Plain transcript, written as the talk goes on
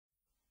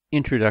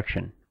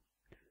Introduction.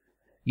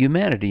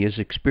 Humanity is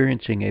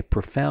experiencing a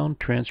profound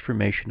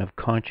transformation of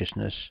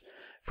consciousness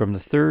from the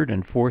third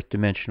and fourth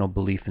dimensional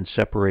belief in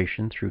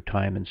separation through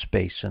time and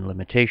space and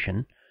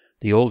limitation,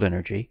 the old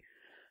energy,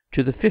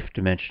 to the fifth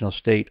dimensional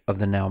state of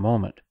the now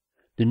moment,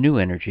 the new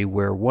energy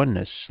where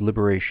oneness,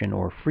 liberation,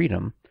 or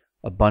freedom,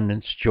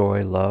 abundance,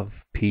 joy, love,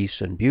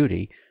 peace, and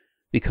beauty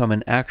become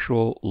an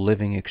actual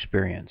living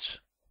experience.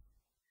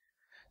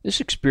 This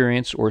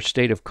experience or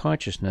state of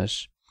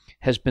consciousness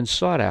has been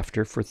sought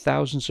after for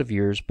thousands of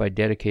years by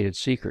dedicated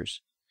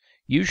seekers,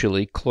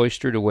 usually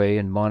cloistered away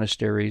in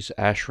monasteries,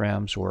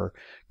 ashrams, or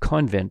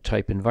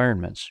convent-type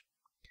environments.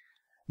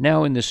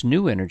 Now in this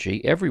new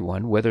energy,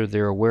 everyone, whether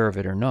they're aware of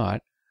it or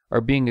not,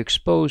 are being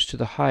exposed to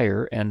the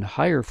higher and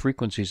higher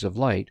frequencies of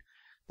light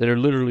that are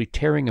literally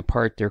tearing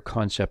apart their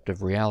concept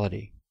of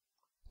reality.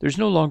 There's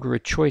no longer a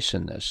choice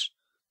in this.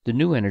 The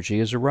new energy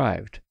has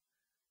arrived.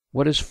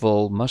 What is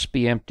full must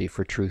be empty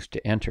for truth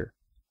to enter.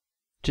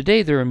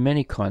 Today there are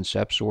many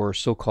concepts or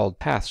so-called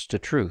paths to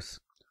truth,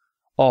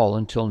 all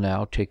until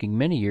now taking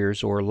many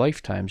years or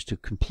lifetimes to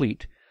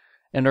complete,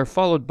 and are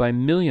followed by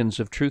millions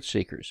of truth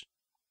seekers.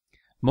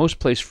 Most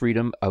place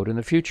freedom out in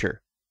the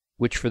future,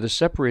 which for the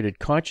separated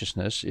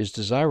consciousness is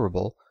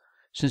desirable,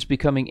 since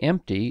becoming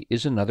empty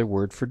is another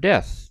word for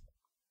death.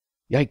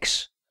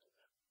 Yikes!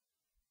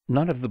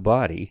 Not of the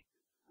body,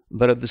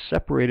 but of the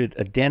separated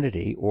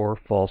identity or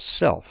false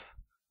self,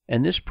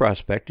 and this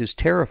prospect is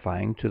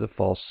terrifying to the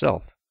false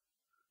self.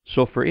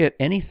 So for it,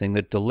 anything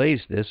that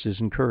delays this is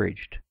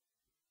encouraged.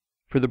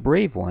 For the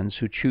brave ones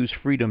who choose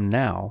freedom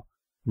now,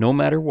 no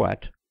matter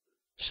what,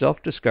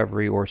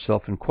 self-discovery or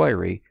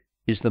self-inquiry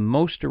is the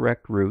most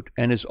direct route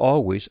and is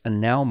always a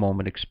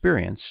now-moment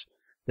experience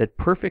that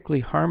perfectly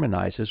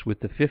harmonizes with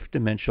the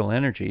fifth-dimensional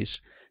energies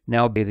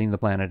now bathing the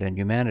planet and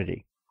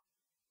humanity.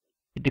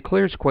 It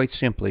declares quite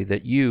simply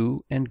that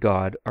you and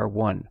God are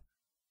one,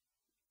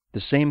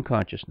 the same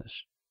consciousness,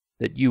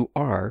 that you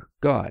are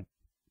God.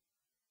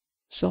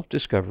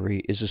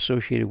 Self-discovery is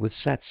associated with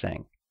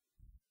satsang,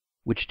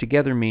 which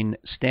together mean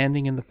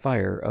standing in the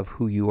fire of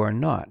who you are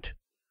not.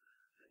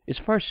 It's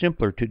far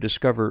simpler to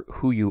discover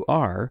who you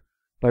are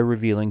by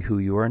revealing who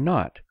you are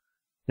not,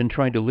 than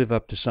trying to live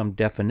up to some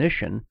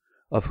definition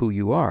of who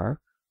you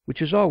are,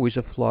 which is always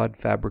a flawed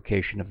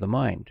fabrication of the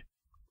mind.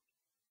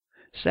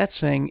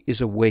 Satsang is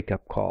a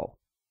wake-up call,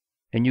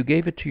 and you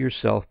gave it to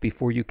yourself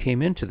before you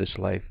came into this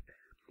life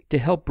to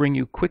help bring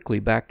you quickly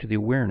back to the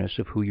awareness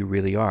of who you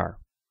really are.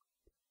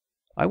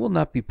 I will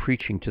not be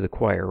preaching to the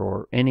choir,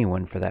 or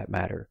anyone for that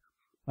matter.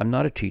 I'm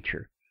not a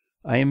teacher.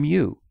 I am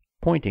you,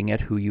 pointing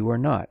at who you are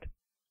not.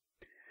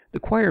 The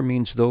choir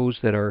means those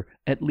that are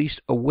at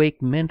least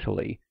awake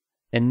mentally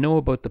and know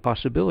about the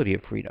possibility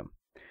of freedom.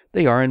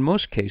 They are, in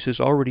most cases,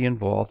 already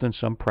involved in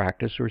some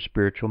practice or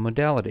spiritual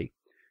modality,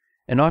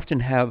 and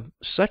often have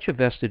such a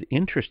vested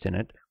interest in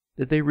it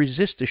that they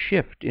resist a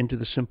shift into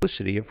the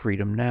simplicity of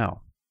freedom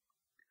now.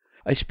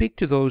 I speak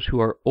to those who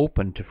are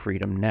open to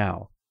freedom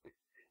now,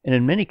 and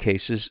in many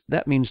cases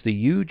that means the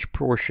huge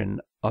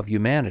portion of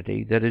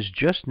humanity that is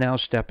just now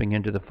stepping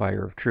into the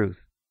fire of truth.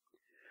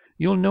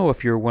 You'll know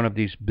if you're one of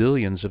these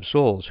billions of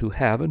souls who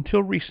have,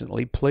 until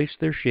recently, placed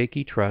their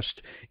shaky trust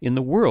in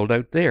the world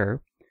out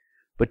there,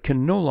 but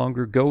can no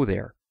longer go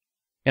there,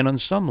 and on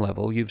some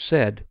level you've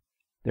said,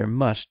 there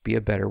must be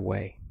a better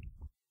way.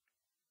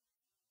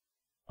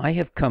 I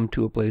have come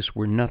to a place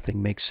where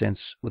nothing makes sense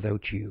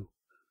without you,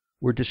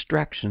 where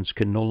distractions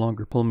can no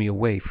longer pull me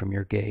away from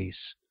your gaze,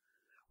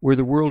 where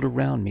the world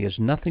around me is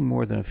nothing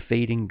more than a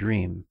fading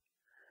dream,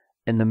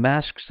 and the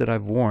masks that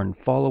I've worn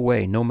fall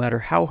away no matter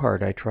how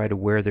hard I try to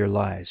wear their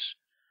lies.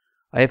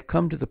 I have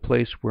come to the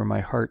place where my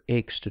heart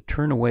aches to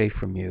turn away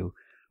from you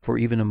for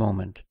even a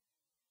moment.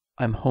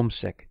 I'm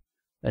homesick,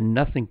 and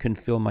nothing can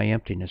fill my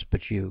emptiness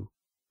but you.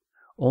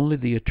 Only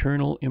the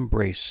eternal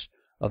embrace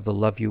of the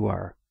love you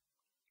are,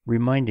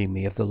 reminding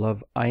me of the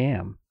love I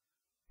am,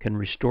 can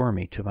restore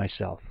me to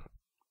myself.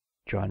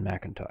 John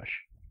McIntosh.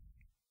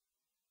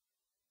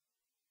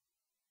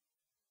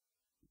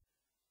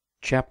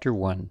 Chapter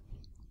 1.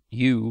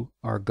 You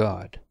are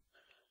God.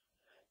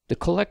 The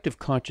collective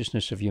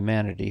consciousness of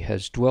humanity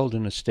has dwelled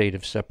in a state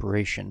of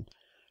separation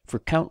for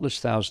countless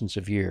thousands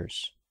of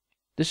years.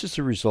 This is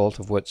the result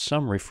of what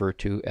some refer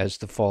to as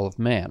the fall of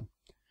man,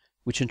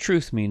 which in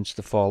truth means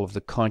the fall of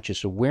the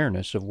conscious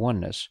awareness of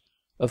oneness,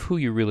 of who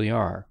you really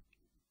are.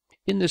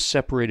 In this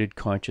separated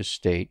conscious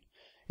state,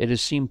 it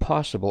has seemed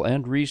possible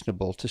and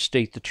reasonable to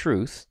state the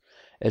truth,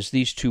 as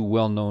these two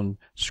well-known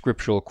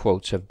scriptural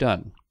quotes have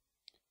done.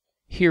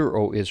 Hear,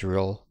 O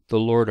Israel, the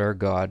Lord our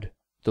God,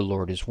 the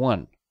Lord is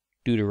one.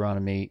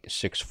 Deuteronomy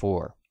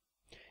 6:4.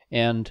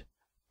 And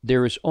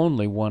there is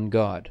only one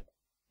God,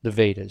 the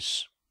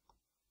Vedas.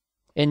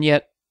 And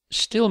yet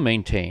still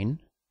maintain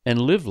and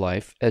live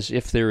life as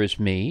if there is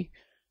me,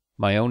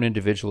 my own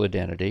individual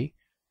identity,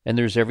 and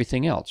there's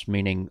everything else,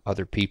 meaning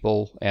other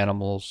people,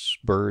 animals,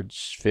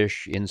 birds,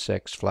 fish,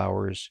 insects,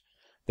 flowers,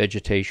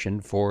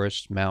 vegetation,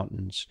 forests,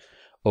 mountains,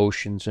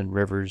 oceans and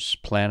rivers,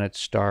 planets,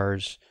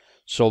 stars,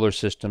 solar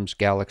systems,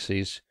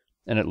 galaxies,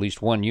 and at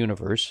least one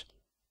universe,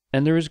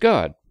 and there is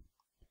God.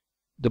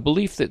 The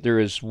belief that there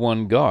is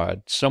one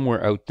God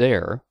somewhere out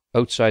there,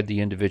 outside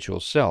the individual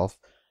self,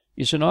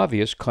 is an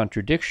obvious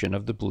contradiction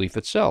of the belief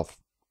itself.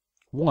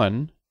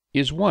 One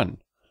is one,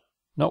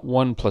 not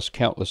one plus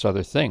countless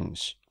other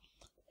things.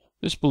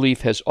 This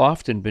belief has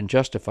often been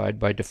justified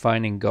by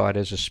defining God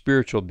as a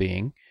spiritual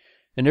being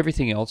and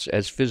everything else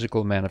as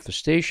physical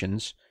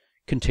manifestations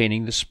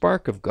containing the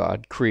spark of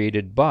God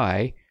created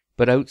by,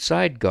 but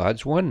outside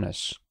God's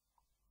oneness.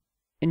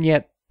 And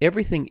yet,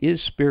 everything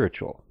is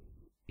spiritual.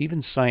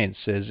 Even science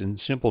says in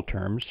simple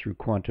terms through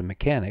quantum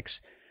mechanics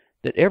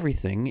that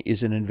everything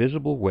is an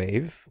invisible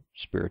wave,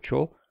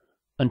 spiritual,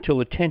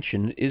 until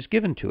attention is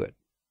given to it,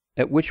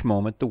 at which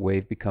moment the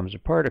wave becomes a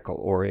particle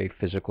or a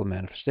physical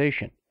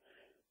manifestation,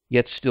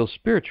 yet still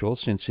spiritual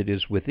since it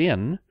is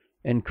within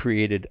and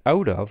created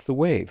out of the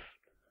wave.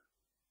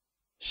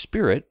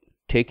 Spirit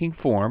taking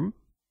form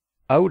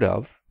out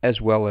of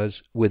as well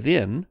as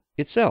within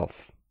itself.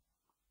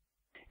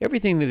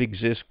 Everything that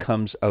exists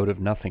comes out of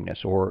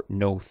nothingness or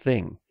no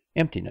thing,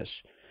 emptiness,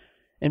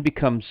 and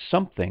becomes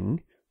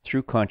something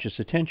through conscious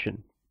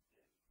attention,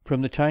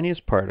 from the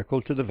tiniest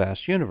particle to the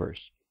vast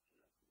universe.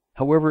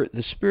 However,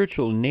 the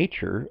spiritual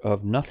nature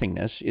of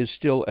nothingness is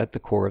still at the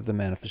core of the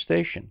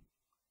manifestation,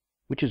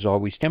 which is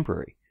always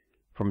temporary,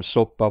 from a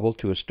soap bubble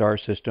to a star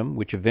system,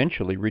 which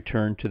eventually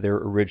return to their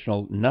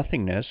original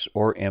nothingness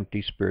or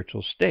empty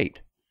spiritual state.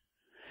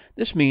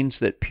 This means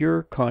that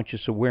pure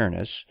conscious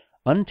awareness,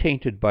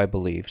 untainted by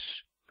beliefs,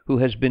 who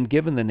has been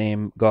given the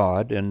name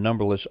God and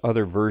numberless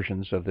other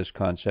versions of this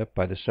concept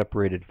by the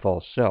separated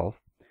false self,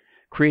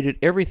 created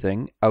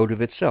everything out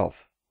of itself,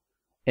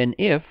 and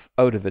if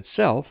out of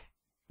itself,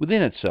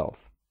 within itself,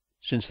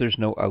 since there's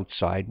no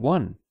outside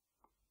one,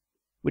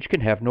 which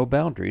can have no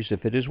boundaries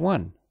if it is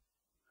one.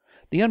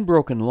 The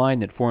unbroken line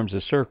that forms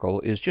a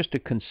circle is just a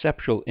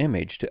conceptual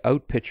image to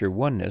outpicture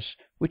oneness,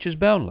 which is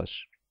boundless.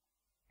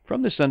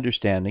 From this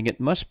understanding,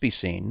 it must be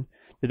seen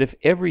that if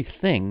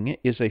everything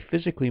is a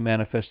physically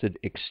manifested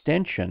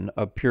extension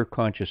of pure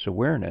conscious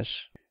awareness,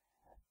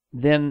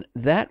 then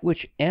that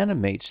which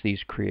animates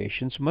these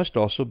creations must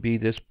also be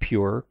this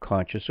pure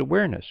conscious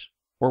awareness,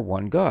 or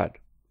one God.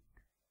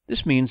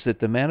 This means that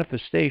the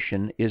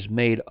manifestation is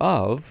made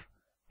of,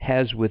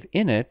 has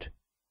within it,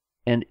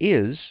 and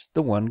is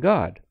the one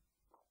God.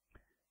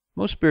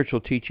 Most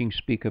spiritual teachings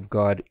speak of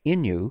God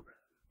in you,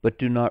 but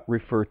do not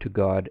refer to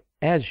God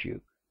as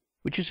you,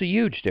 which is a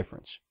huge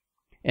difference,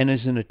 and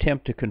is an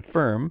attempt to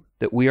confirm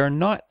that we are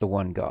not the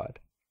one God.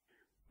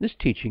 This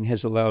teaching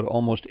has allowed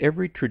almost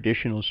every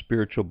traditional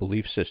spiritual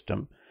belief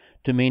system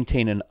to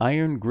maintain an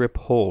iron grip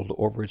hold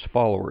over its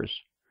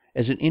followers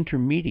as an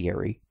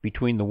intermediary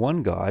between the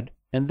one God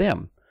and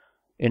them,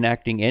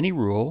 enacting any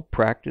rule,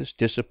 practice,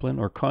 discipline,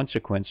 or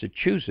consequence it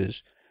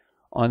chooses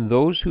on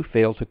those who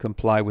fail to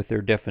comply with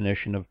their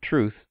definition of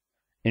truth,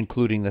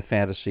 including the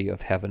fantasy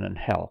of heaven and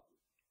hell.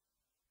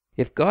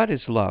 If God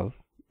is love,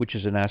 which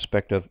is an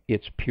aspect of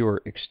its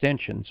pure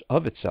extensions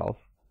of itself,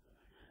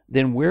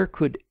 then where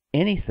could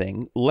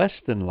anything less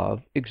than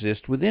love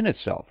exist within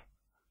itself,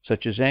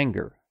 such as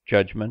anger,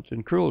 judgment,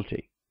 and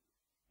cruelty?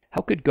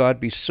 How could God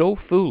be so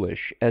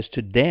foolish as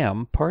to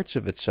damn parts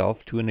of itself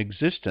to an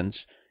existence,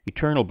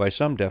 eternal by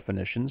some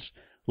definitions,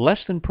 less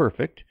than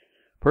perfect,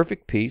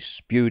 perfect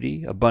peace,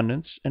 beauty,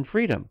 abundance, and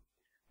freedom,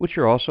 which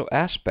are also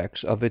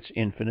aspects of its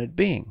infinite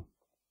being?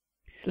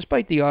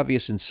 Despite the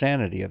obvious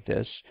insanity of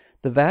this,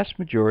 the vast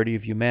majority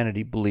of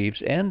humanity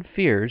believes and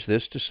fears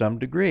this to some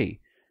degree.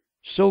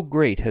 So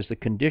great has the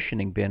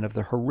conditioning been of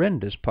the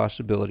horrendous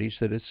possibilities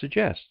that it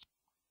suggests.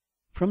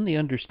 From the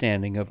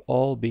understanding of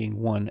all being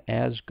one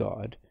as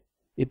God,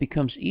 it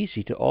becomes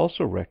easy to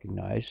also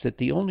recognize that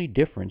the only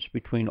difference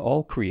between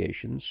all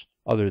creations,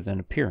 other than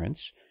appearance,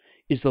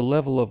 is the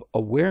level of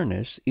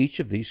awareness each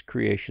of these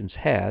creations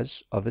has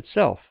of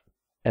itself,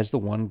 as the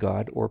one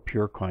God or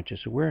pure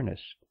conscious awareness.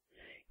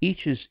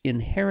 Each is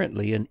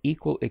inherently an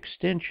equal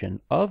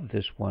extension of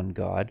this one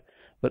God,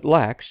 but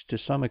lacks, to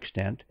some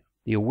extent,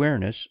 the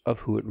awareness of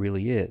who it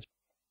really is.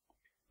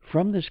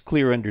 From this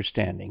clear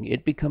understanding,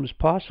 it becomes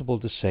possible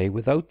to say,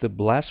 without the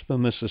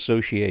blasphemous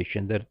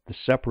association that the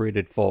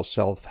separated false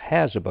self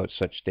has about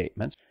such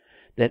statements,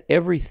 that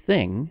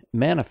everything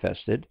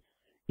manifested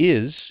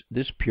is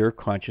this pure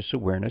conscious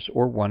awareness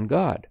or one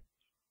God.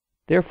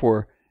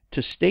 Therefore,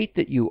 to state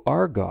that you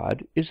are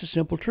God is a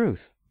simple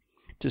truth.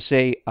 To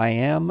say, I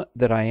am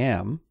that I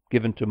am,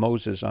 given to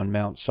Moses on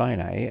Mount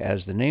Sinai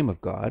as the name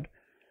of God,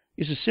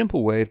 is a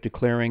simple way of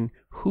declaring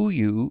who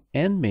you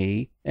and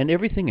me and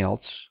everything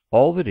else,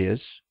 all that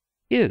is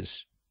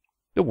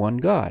the one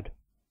God.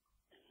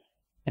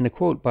 And a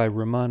quote by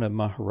Ramana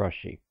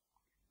Maharishi: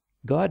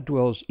 God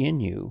dwells in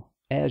you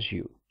as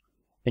you,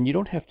 and you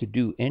don't have to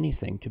do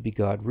anything to be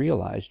God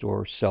realized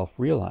or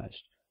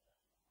self-realized.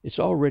 It's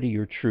already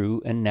your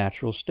true and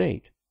natural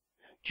state.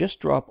 Just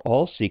drop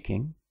all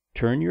seeking,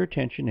 turn your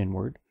attention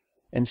inward,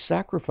 and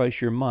sacrifice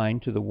your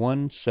mind to the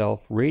one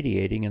self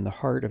radiating in the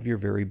heart of your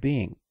very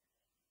being.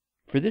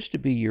 For this to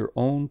be your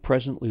own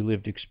presently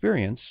lived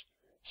experience,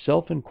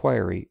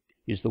 self-inquiry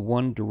is the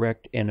one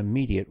direct and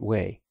immediate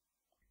way.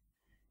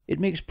 It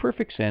makes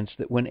perfect sense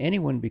that when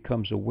anyone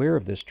becomes aware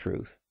of this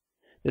truth,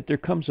 that there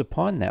comes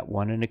upon that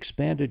one an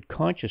expanded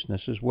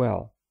consciousness as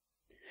well.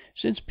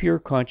 Since pure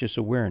conscious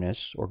awareness,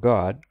 or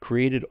God,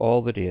 created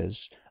all that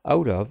is,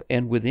 out of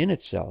and within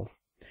itself,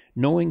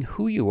 knowing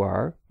who you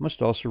are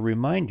must also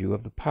remind you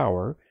of the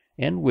power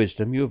and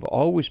wisdom you have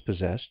always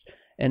possessed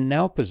and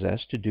now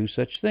possess to do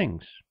such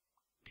things.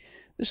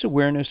 This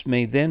awareness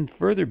may then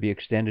further be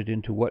extended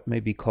into what may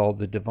be called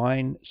the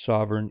divine,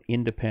 sovereign,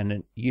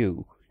 independent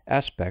you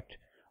aspect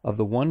of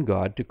the one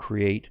God to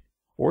create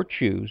or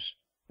choose,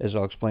 as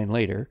I'll explain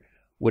later,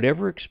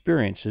 whatever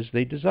experiences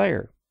they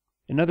desire.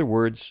 In other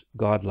words,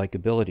 God-like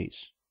abilities.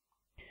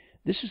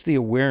 This is the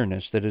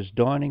awareness that is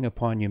dawning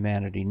upon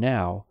humanity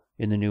now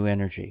in the new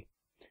energy,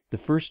 the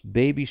first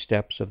baby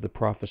steps of the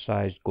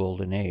prophesied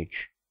golden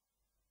age.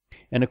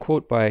 And a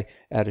quote by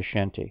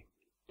Adyashanti: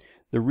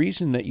 "The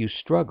reason that you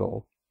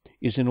struggle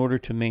is in order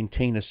to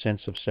maintain a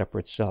sense of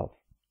separate self,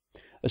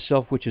 a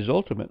self which is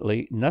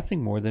ultimately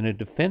nothing more than a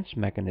defense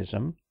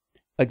mechanism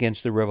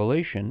against the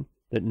revelation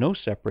that no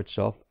separate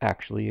self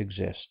actually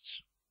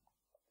exists."